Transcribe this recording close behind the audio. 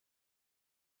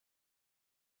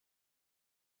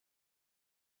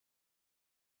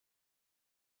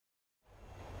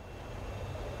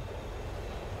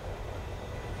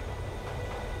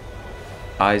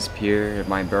Eyes peer at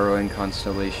my burrowing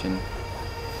constellation.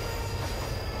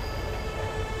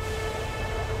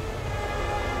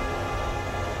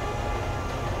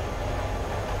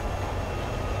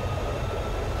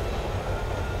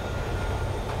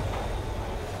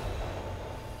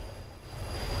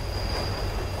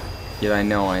 Yet I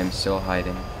know I am still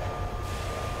hiding.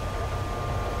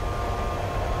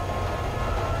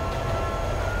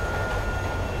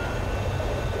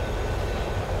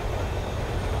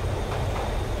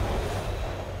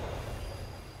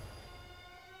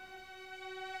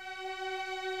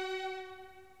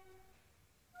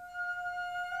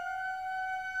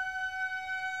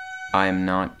 I am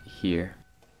not here.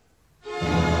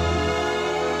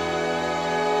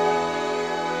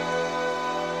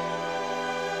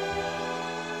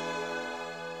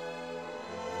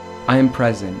 I am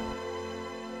present.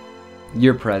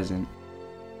 You're present.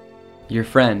 Your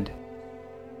friend.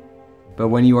 But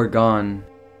when you are gone,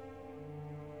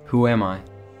 who am I?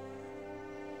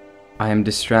 I am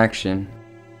distraction.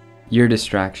 Your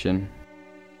distraction.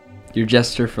 Your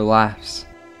gesture for laughs.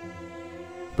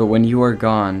 But when you are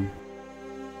gone,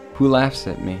 who laughs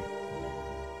at me?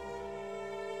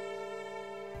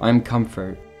 I am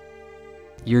comfort.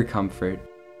 Your comfort.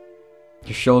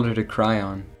 Your shoulder to cry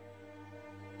on.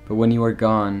 But when you are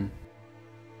gone,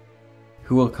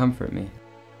 who will comfort me?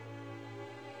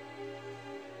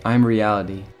 I am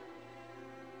reality.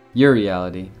 Your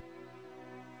reality.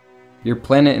 Your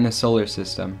planet in a solar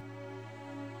system.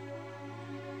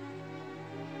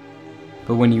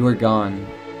 But when you are gone,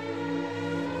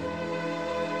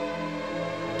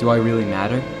 do I really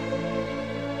matter?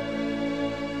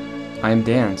 I am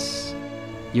dance.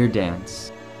 Your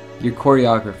dance. Your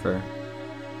choreographer.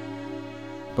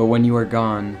 But when you are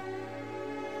gone,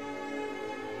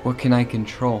 what can I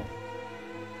control?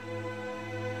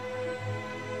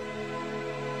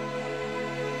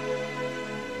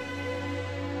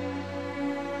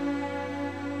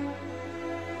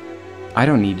 I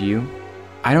don't need you.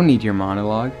 I don't need your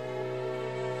monologue.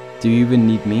 Do you even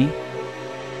need me?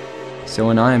 So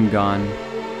when I am gone,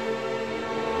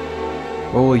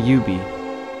 what will you be?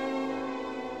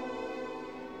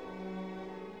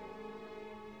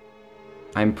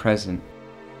 I am present.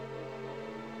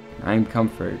 I am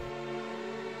comfort.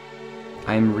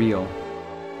 I am real.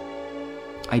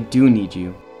 I do need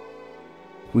you.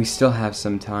 We still have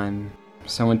some time,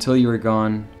 so until you are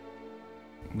gone,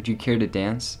 would you care to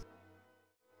dance?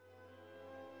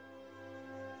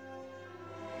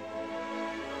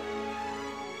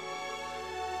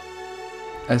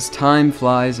 As time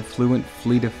flies a fluent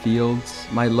fleet of fields,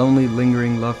 my lonely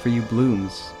lingering love for you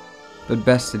blooms. But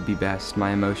best it'd be best,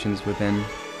 my emotions within,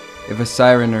 if a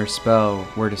siren or spell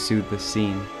were to soothe the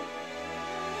scene.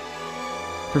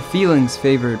 For feelings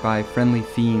favored by friendly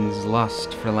fiends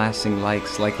lust for lasting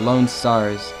likes like lone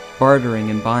stars, bartering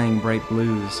and buying bright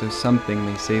blues so something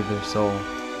may save their soul.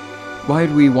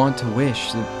 Why'd we want to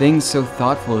wish that things so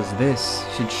thoughtful as this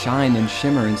should shine and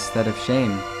shimmer instead of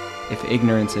shame, if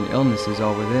ignorance and illness is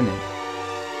all within it?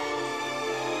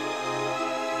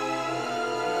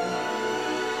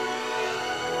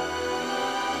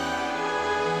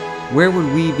 Where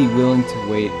would we be willing to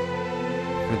wait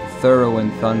for the thorough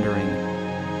and thundering,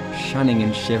 shunning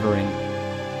and shivering,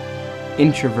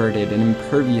 introverted and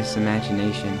impervious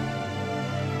imagination?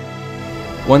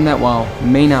 One that while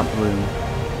may not bloom,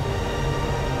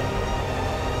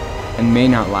 and may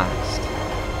not last,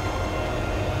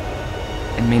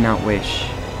 and may not wish,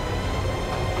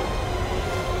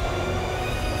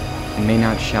 and may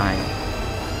not shine.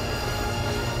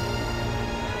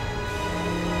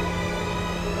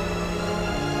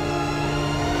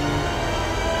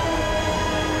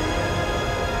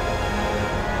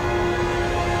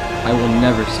 I will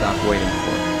never stop waiting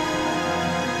for it.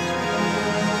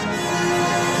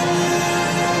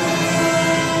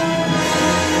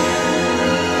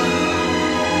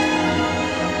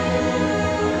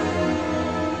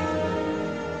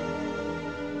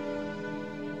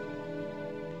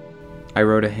 I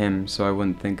wrote a hymn so I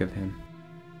wouldn't think of him.